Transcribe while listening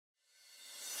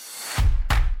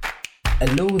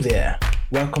Hello there,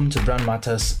 welcome to Brand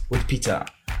Matters with Peter.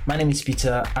 My name is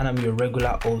Peter and I'm your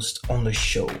regular host on the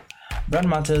show. Brand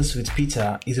Matters with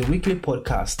Peter is a weekly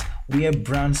podcast where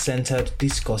brand-centered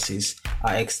discourses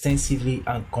are extensively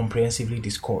and comprehensively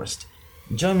discoursed.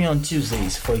 Join me on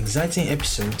Tuesdays for exciting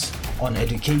episodes on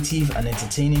educative and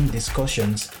entertaining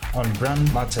discussions on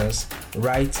brand matters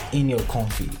right in your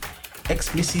comfy.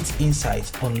 Explicit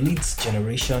insights on leads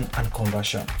generation and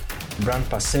conversion, brand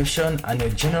perception and your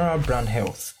general brand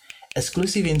health,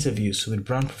 exclusive interviews with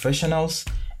brand professionals,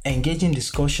 engaging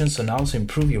discussions on how to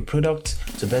improve your product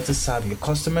to better serve your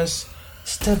customers,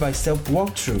 step-by-step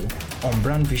walkthrough on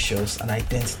brand visuals and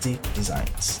identity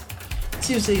designs.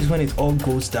 Tuesday is when it all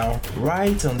goes down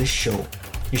right on this show.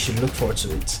 You should look forward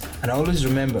to it. And always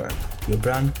remember, your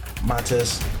brand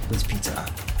matters with Peter.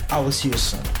 I will see you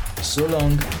soon. So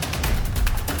long.